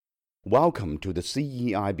Welcome to the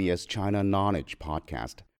CEIBS China Knowledge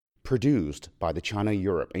Podcast, produced by the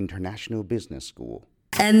China-Europe International Business School.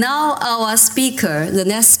 And now the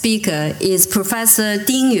next speaker is Professor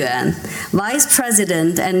Ding Yuan, Vice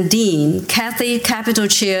President and Dean, Cathay Capital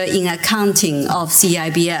Chair in Accounting of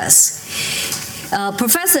CEIBS.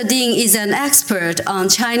 Professor Ding is an expert on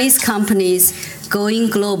Chinese companies going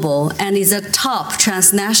global and is a top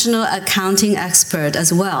transnational accounting expert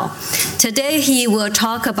as well. Today he will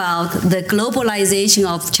talk about the globalization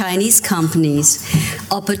of Chinese companies,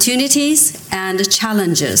 opportunities and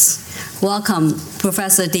challenges. Welcome,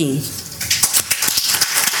 Professor Ding.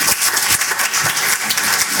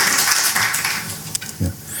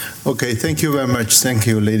 Okay, thank you very much. Thank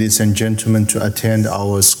you, ladies and gentlemen, to attend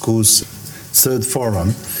our school's third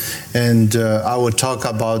forum. And I will talk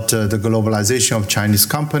about the globalization of Chinese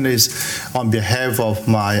companies on behalf of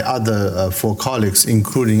my other four colleagues,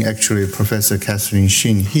 including actually Professor Catherine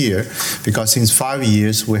Shin here, because since 5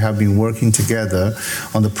 years we have been working together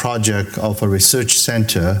on the project of a research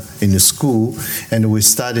center in the school, and we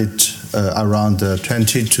studied around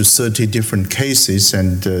 20 to 30 different cases,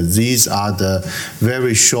 and these are the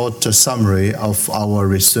very short summary of our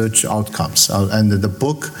research outcomes. And the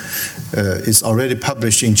book is already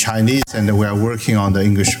published in Chinese, and we are working on the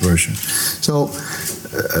English version. So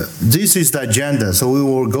this is the agenda. So we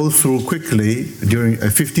will go through quickly during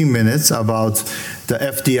 15 minutes about the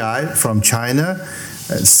FDI from China.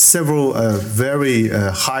 Several very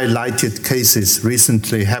highlighted cases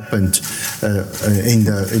recently happened in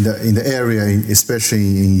the area,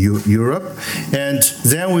 especially in Europe. And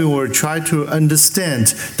then we will try to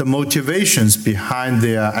understand the motivations behind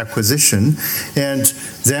their acquisition, and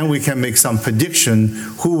then we can make some prediction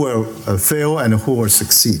who will fail and who will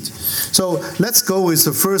succeed. So let's go with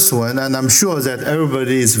the first one, and I'm sure that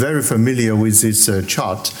everybody is very familiar with this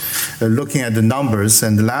chart, looking at the numbers.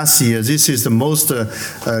 And last year, this is the most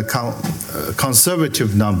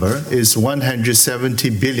conservative number, is 170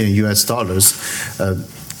 billion US dollars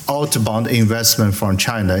outbound investment from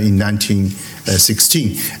China in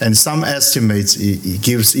 1916. And some estimates it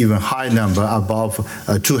gives even high number, above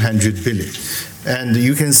 200 billion. And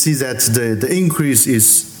you can see that the increase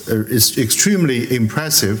is extremely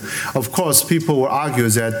impressive. Of course, people will argue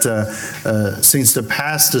that since the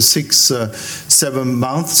past 6-7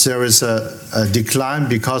 months, there is a decline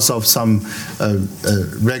because of some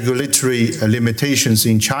regulatory limitations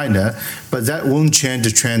in China, but that won't change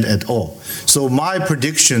the trend at all. So my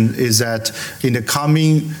prediction is that in the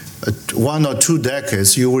coming 1 or 2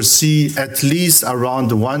 decades, you will see at least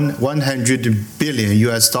around 100 billion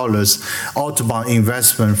US dollars outbound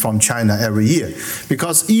investment from China every year.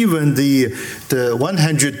 Because even the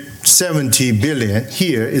 170 billion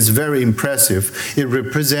here is very impressive. It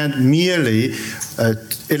represents merely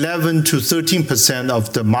 11 to 13%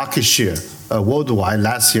 of the market share worldwide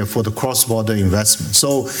last year for the cross-border investment.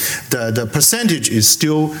 So the percentage is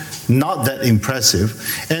still not that impressive.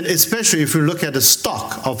 And especially if you look at the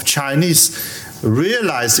stock of Chinese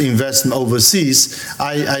realized investment overseas,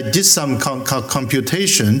 I did some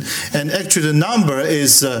computation, and actually the number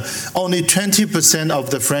is only 20% of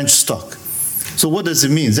the French stock. So what does it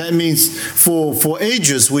mean? That means for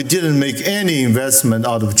ages we didn't make any investment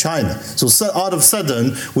out of China. So out of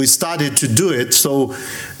sudden we started to do it. So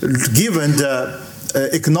given the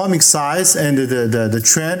economic size and the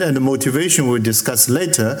trend and the motivation we'll discuss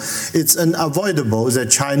later, it's unavoidable that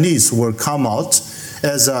Chinese will come out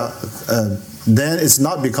as then it's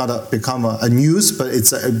not become a news, but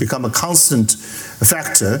it's become a constant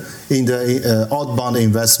factor in the outbound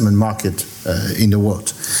investment market in the world.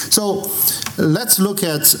 So let's look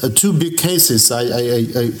at 2 big cases.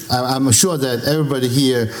 I'm sure that everybody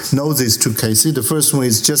here knows these 2 cases. The first one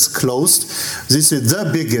is just closed. This is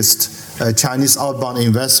the biggest Chinese outbound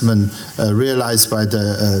investment realized by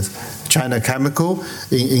the China Chemical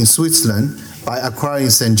in Switzerland, by acquiring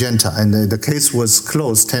Syngenta, and the case was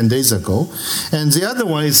closed 10 days ago. And the other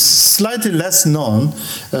one is slightly less known,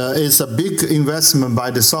 is a big investment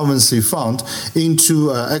by the Solvency Fund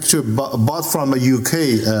into, actually bought from a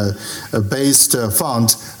UK-based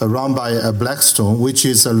fund run by Blackstone, which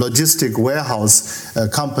is a logistic warehouse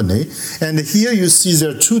company. And here you see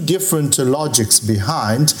there are 2 different logics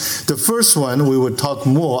behind. The first one we will talk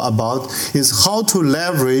more about is how to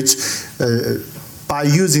leverage by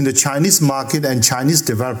using the Chinese market and Chinese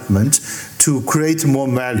development to create more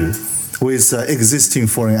value with existing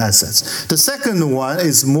foreign assets. The second one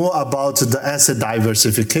is more about the asset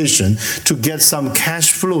diversification to get some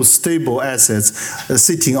cash flow stable assets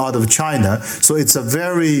sitting out of China. So it's a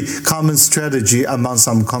very common strategy among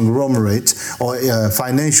some conglomerate or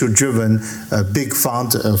financial driven big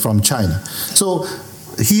fund from China. So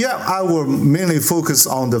here I will mainly focus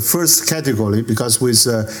on the first category because with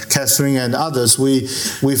Catherine and others, we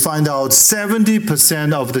find out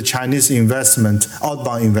 70% of the Chinese investment,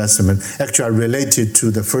 outbound investment, actually are related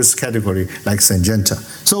to the first category, like Syngenta.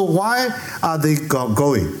 So why are they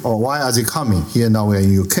going, or why are they coming? Here now we're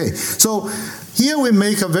in UK. So here we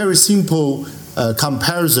make a very simple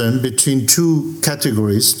comparison between two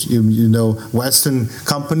categories. You know, Western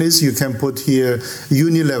companies, you can put here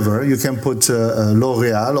Unilever, you can put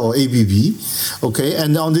L'Oreal or ABB, okay?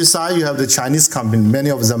 And on this side, you have the Chinese company. Many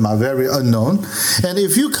of them are very unknown. And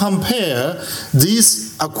if you compare these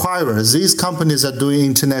acquirers, these companies are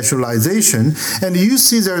doing internationalization, and you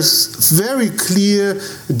see there's very clear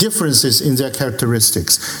differences in their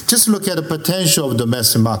characteristics. Just look at the potential of the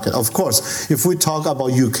domestic market. Of course, if we talk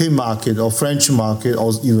about UK market or French market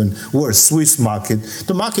or even worse, Swiss market,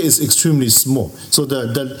 the market is extremely small. So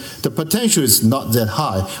the potential is not that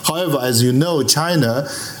high. However, as you know, China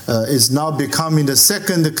is now becoming the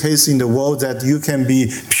second case in the world that you can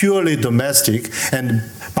be purely domestic, and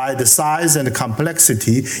by the size and the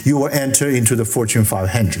complexity, you will enter into the Fortune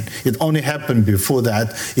 500. It only happened before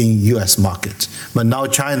that in US market. But now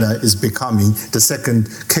China is becoming the second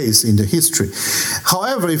case in the history.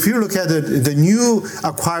 However, if you look at the new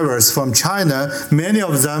acquirers from China, many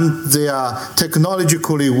of them, they are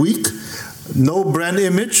technologically weak, no brand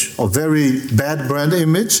image or very bad brand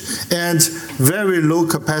image, and very low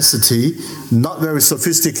capacity, not very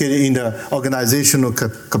sophisticated in the organizational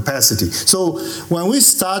capacity. So when we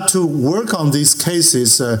start to work on these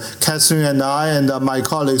cases, Catherine and I and my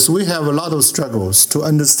colleagues, we have a lot of struggles to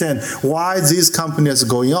understand why these companies are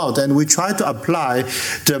going out, and we try to apply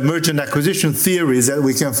the merger and acquisition theories that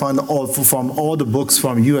we can find from all the books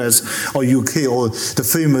from US or UK, or the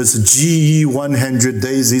famous GE 100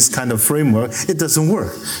 days, this kind of framework. It doesn't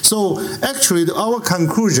work. So actually, our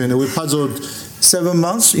conclusion, we puzzled 7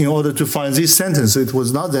 months in order to find this sentence, so it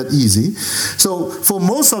was not that easy. So for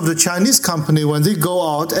most of the Chinese company, when they go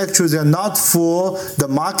out, actually they're not for the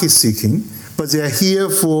market seeking, but they're here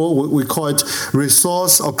for what we call it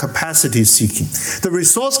resource or capacity seeking. The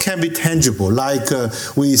resource can be tangible, like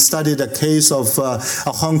we studied a case of a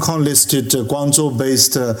Hong Kong listed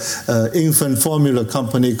Guangzhou-based infant formula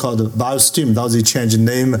company called BioStim. Now they changed the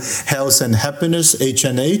name, Health and Happiness,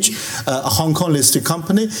 H&H, a Hong Kong listed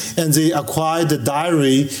company, and they acquired the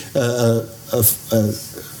dairy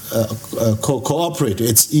cooperative.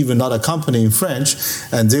 It's even not a company in French,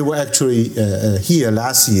 and they were actually here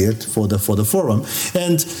last year for the forum.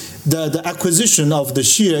 And the acquisition of the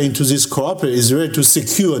share into this cooperative is really to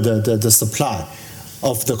secure the supply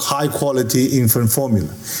of the high quality infant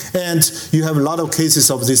formula. And you have a lot of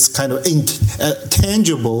cases of this kind of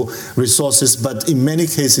tangible resources, but in many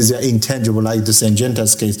cases they're intangible, like the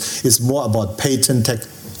Syngenta's case. It's more about patent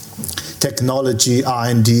technology,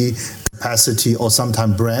 R&D, capacity, or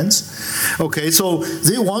sometimes brands. Okay, so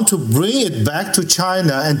they want to bring it back to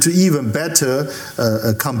China and to even better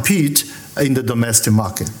compete in the domestic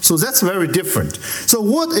market. So that's very different. So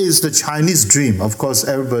what is the Chinese dream? Of course,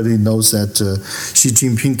 everybody knows that Xi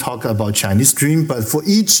Jinping talked about Chinese dream, but for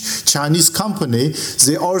each Chinese company,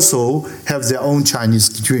 they also have their own Chinese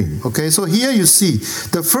dream. Okay, so here you see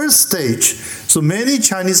the first stage. So many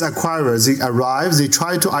Chinese acquirers, they arrive, they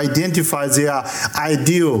try to identify their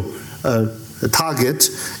ideal target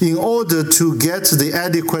in order to get the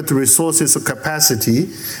adequate resources or capacity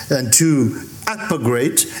and to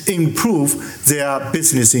upgrade, improve their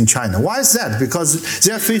business in China. Why is that? Because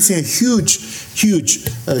they are facing a huge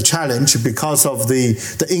challenge because of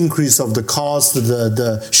the increase of the cost,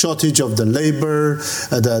 the shortage of the labor,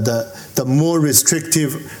 the more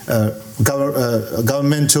restrictive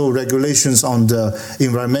governmental regulations on the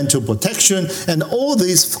environmental protection, and all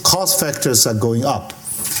these cost factors are going up.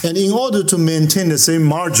 And in order to maintain the same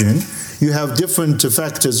margin, you have different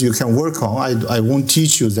factors you can work on. I won't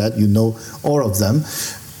teach you that, you know all of them.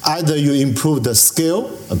 Either you improve the scale,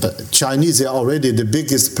 but Chinese are already the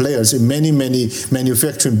biggest players in many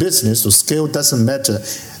manufacturing business, so scale doesn't matter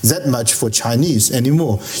that much for Chinese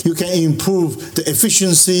anymore. You can improve the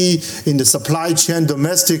efficiency in the supply chain,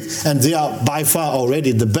 domestic, and they are by far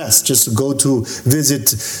already the best. Just go to visit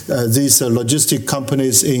these logistic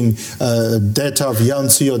companies in Delta of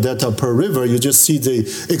Yangtze or Delta of Pearl River, you just see the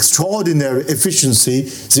extraordinary efficiency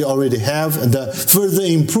they already have, and the further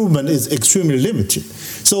improvement is extremely limited.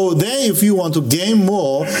 So then if you want to gain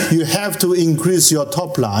more, you have to increase your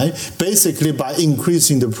top line basically by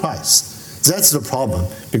increasing the price. That's the problem,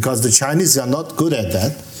 because the Chinese are not good at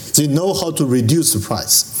that. They know how to reduce the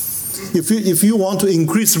price. If you want to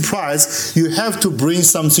increase the price, you have to bring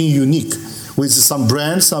something unique with some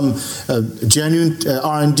brand, some genuine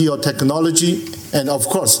R&D or technology, And of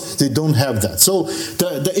course, they don't have that. So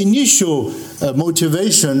the initial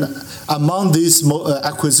motivation among this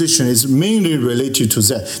acquisition is mainly related to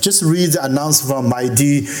that. Just read the announcement from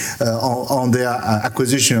MIDI on their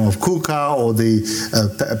acquisition of KUKA or the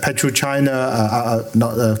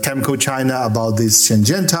PetroChina, Chemical China about this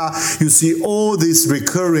Syngenta. You see all this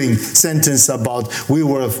recurring sentence about we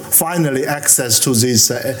were finally access to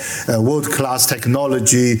this world-class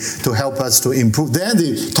technology to help us to improve. Then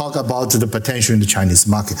they talk about the potential in the Chinese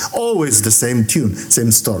market. Always the same tune,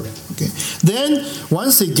 same story. Okay. Then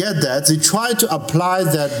once they get that, they try to apply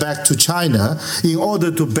that back to China in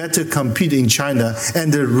order to better compete in China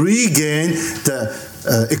and regain the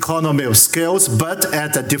economy of scales, but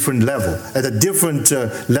at a different level,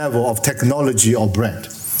 level of technology or brand.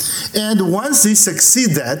 And once they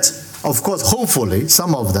succeed that, of course, hopefully,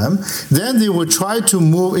 some of them, then they will try to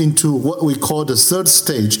move into what we call the third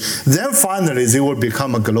stage. Then finally, they will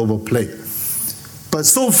become a global player. But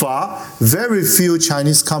so far, very few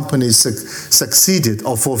Chinese companies succeeded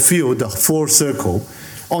or fulfilled the full circle.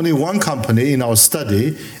 Only one company in our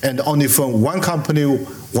study, and only from one company,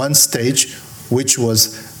 one stage, which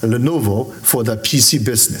was Lenovo for the PC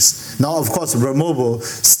business. Now, of course, Lenovo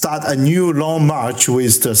start a new long march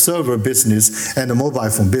with the server business and the mobile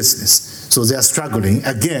phone business. So they are struggling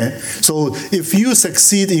again. So if you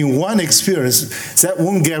succeed in one experience, that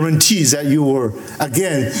won't guarantee that you will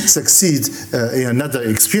again succeed in another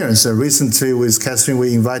experience. Recently with Catherine,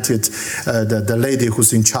 we invited the lady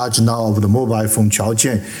who's in charge now of the mobile phone, Chao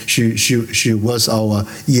Jian. She was our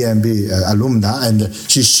EMB alumna, and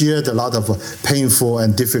she shared a lot of painful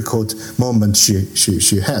and difficult moments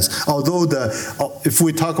she has. Although if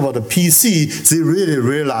we talk about the PC, they really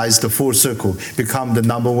realized the full circle, become the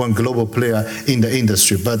 #1 global player in the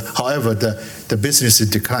industry. But however, the business is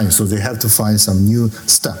declining, so they have to find some new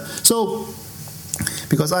stuff. So,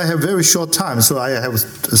 because I have very short time, so I have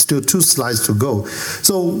still 2 slides to go.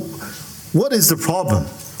 So, what is the problem?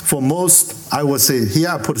 For most, I would say, here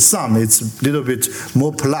I put some, it's a little bit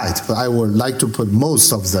more polite, but I would like to put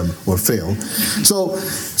most of them will fail.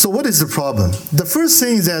 So what is the problem? The first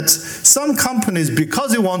thing is that some companies,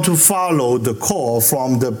 because they want to follow the call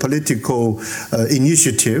from the political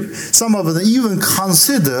initiative, some of them even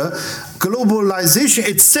consider globalization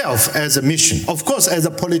itself as a mission. Of course, as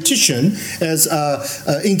a politician, as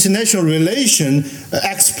an international relation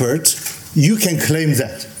expert, you can claim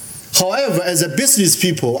that. However, as a business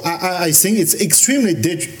people, I think it's extremely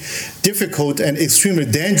difficult and extremely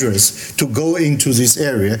dangerous to go into this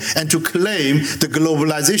area and to claim the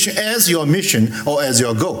globalization as your mission or as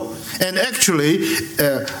your goal. And actually,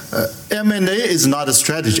 M&A is not a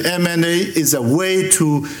strategy. M&A is a way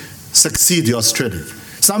to succeed your strategy.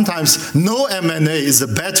 Sometimes no M&A is a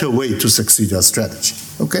better way to succeed your strategy.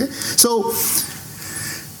 Okay? So,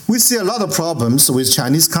 we see a lot of problems with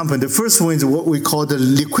Chinese companies. The first one is what we call the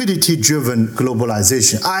liquidity-driven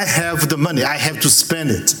globalization. I have the money, I have to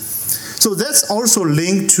spend it. So that's also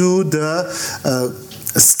linked to the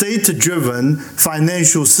state-driven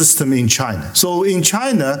financial system in China. So in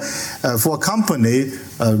China, for a company,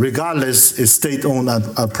 regardless if state-owned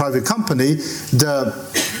or private company, the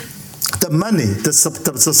money, the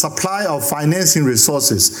supply of financing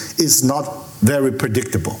resources is not very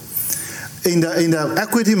predictable. In the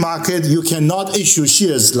equity market, you cannot issue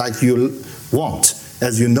shares like you want.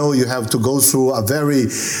 As you know, you have to go through a very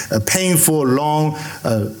painful, long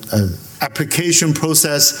application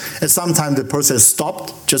process, and sometimes the process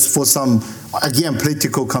stopped just for some, again,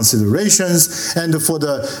 political considerations. And for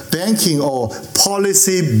the banking or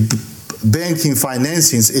policy banking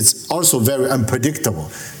financings, it's also very unpredictable.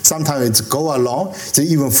 Sometimes it's go along, they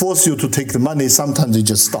even force you to take the money, sometimes they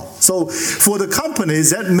just stop. So for the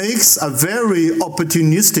companies, that makes a very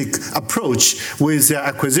opportunistic approach with their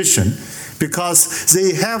acquisition, because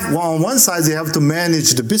they have, on one side, they have to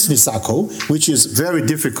manage the business cycle, which is very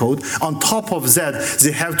difficult. On top of that,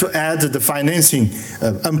 they have to add the financing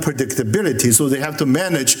unpredictability, so they have to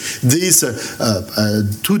manage these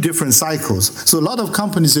 2 different cycles. So a lot of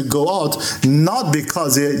companies that go out, not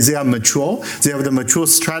because they are mature, they have the mature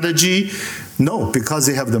strategy, no, because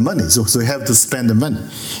they have the money, so they have to spend the money.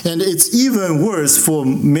 And it's even worse for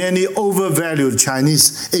many overvalued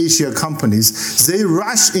Chinese Asia companies. They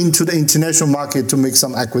rush into the international market to make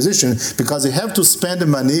some acquisition because they have to spend the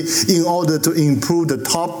money in order to improve the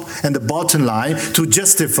top and the bottom line to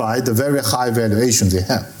justify the very high valuations they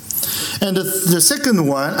have. And the second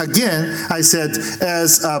one, again, I said,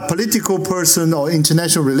 as a political person or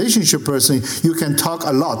international relationship person, you can talk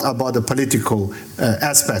a lot about the political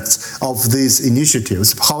aspects of these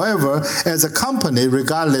initiatives. However, as a company,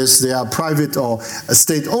 regardless they are private or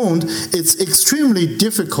state-owned, it's extremely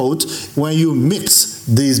difficult when you mix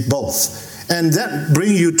these both. And that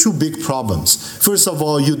brings you two big problems. First of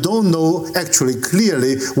all, you don't know actually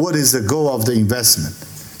clearly what is the goal of the investment.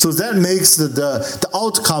 So that makes the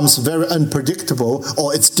outcomes very unpredictable,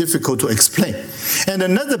 or it's difficult to explain. And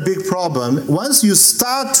another big problem, once you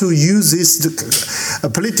start to use this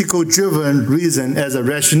political-driven reason as a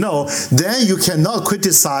rationale, then you cannot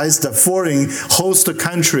criticize the foreign host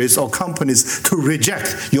countries or companies to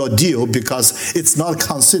reject your deal because it's not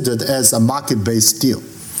considered as a market-based deal.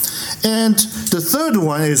 And the third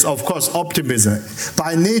one is, of course, optimism.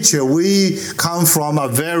 By nature, we come from a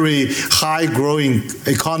very high-growing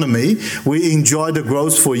economy. We enjoy the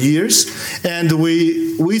growth for years, and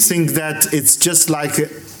we think that it's just like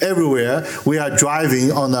everywhere. We are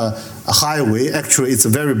driving on a highway. Actually, it's a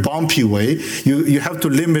very bumpy way. You have to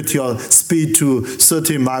limit your speed to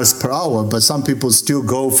 30 miles per hour, but some people still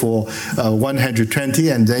go for 120,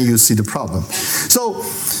 and then you see the problem. So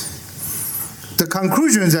the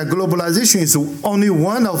conclusion is that globalization is only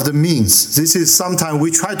one of the means. This is sometimes we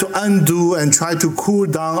try to undo and try to cool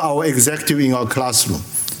down our executive in our classroom.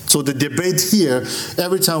 So the debate here,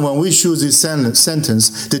 every time when we choose this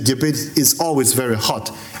sentence, the debate is always very hot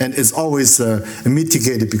and it's always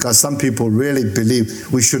mitigated because some people really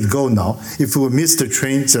believe we should go now. If we miss the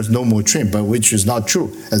train, there's no more train, but which is not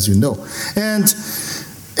true, as you know. And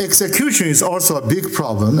execution is also a big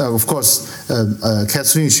problem. Of course,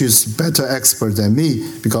 Catherine, she's better expert than me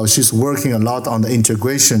because she's working a lot on the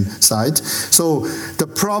integration side. So the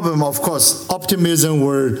problem, of course, optimism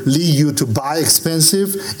will lead you to buy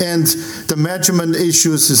expensive, and the management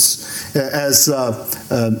issues is, as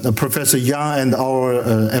Professor Yang and our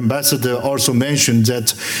ambassador also mentioned,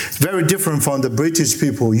 that very different from the British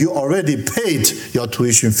people. You already paid your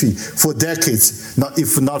tuition fee for decades,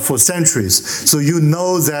 if not for centuries. So you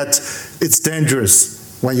know that it's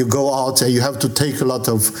dangerous when you go out and you have to take a lot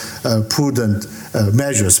of prudent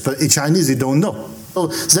measures. But in Chinese, you don't know. So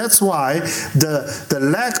that's why the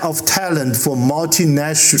lack of talent for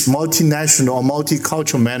multinational or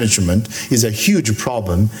multicultural management is a huge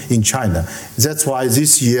problem in China. That's why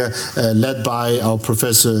this year, led by our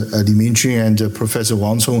Professor Li Mingjun and Professor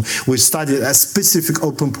Wang Cong, we started a specific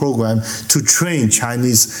open program to train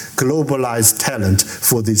Chinese globalized talent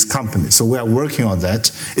for these companies. So we are working on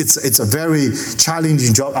that. It's a very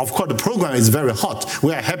challenging job. Of course, the program is very hot.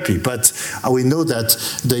 We are happy, but we know that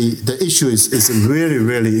the issue is really,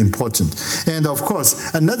 really important. And of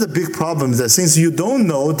course, another big problem is that since you don't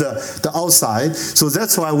know the outside, so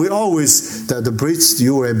that's why we always, the Brits,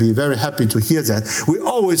 you will be very happy to hear that, we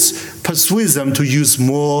always persuade them to use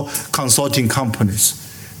more consulting companies.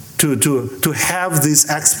 To have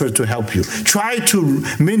this expert to help you. Try to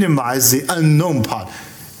minimize the unknown part,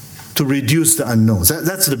 to reduce the unknowns.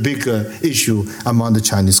 That's the big issue among the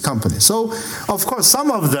Chinese companies. So, of course,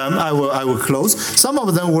 some of them, I will close, some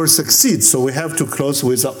of them will succeed, so we have to close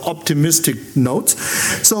with an optimistic note.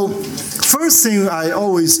 So, first thing I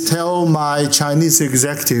always tell my Chinese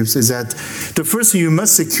executives is that the first thing you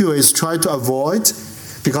must secure is try to avoid,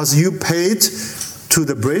 because you paid to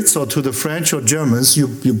the Brits or to the French or Germans,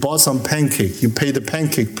 you bought some pancake, you pay the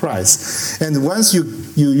pancake price. And once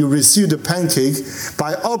you receive the pancake,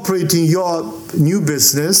 by operating your new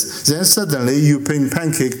business, then suddenly you bring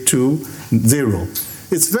pancake to zero.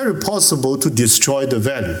 It's very possible to destroy the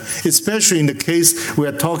value, especially in the case we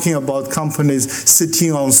are talking about companies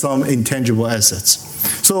sitting on some intangible assets.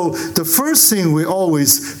 So the first thing we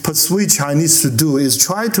always persuade Chinese to do is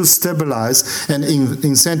try to stabilize and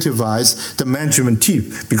incentivize the management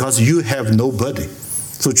team, because you have nobody.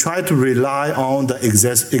 So try to rely on the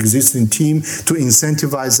existing team to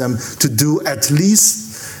incentivize them to do at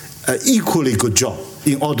least an equally good job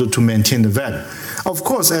in order to maintain the value. Of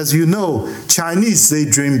course, as you know, Chinese, they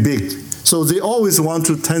dream big. So they always want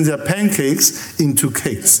to turn their pancakes into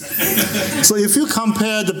cakes. So if you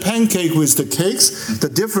compare the pancake with the cakes, the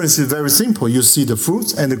difference is very simple. You see the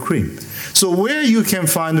fruits and the cream. So where you can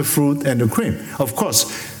find the fruit and the cream? Of course,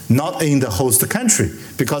 not in the host country.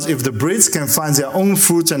 Because if the Brits can find their own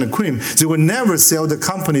fruits and the cream, they will never sell the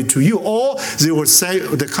company to you, or they will sell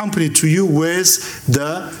the company to you with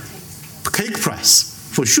the cake price,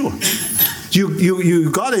 for sure.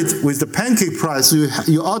 You got it with the pancake price.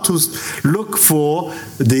 You ought to look for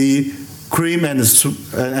the cream and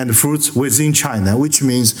the fruits within China, which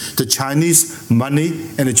means the Chinese money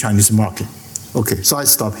and the Chinese market. Okay, so I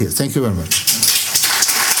stop here. Thank you very much.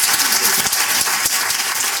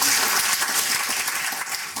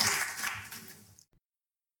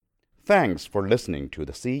 Thanks for listening to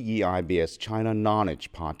the CEIBS China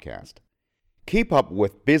Knowledge Podcast. Keep up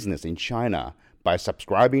with business in China by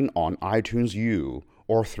subscribing on iTunes U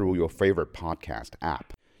or through your favorite podcast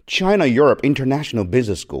app. China-Europe International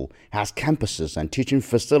Business School has campuses and teaching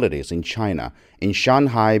facilities in China, in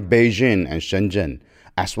Shanghai, Beijing, and Shenzhen,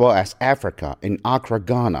 as well as Africa in Accra,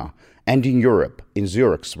 Ghana, and in Europe in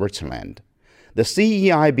Zurich, Switzerland. The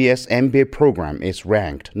CEIBS MBA program is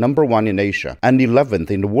ranked number 1 in Asia and 11th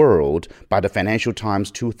in the world by the Financial Times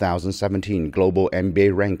 2017 Global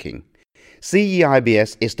MBA ranking.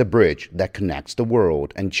 CEIBS is the bridge that connects the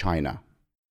world and China.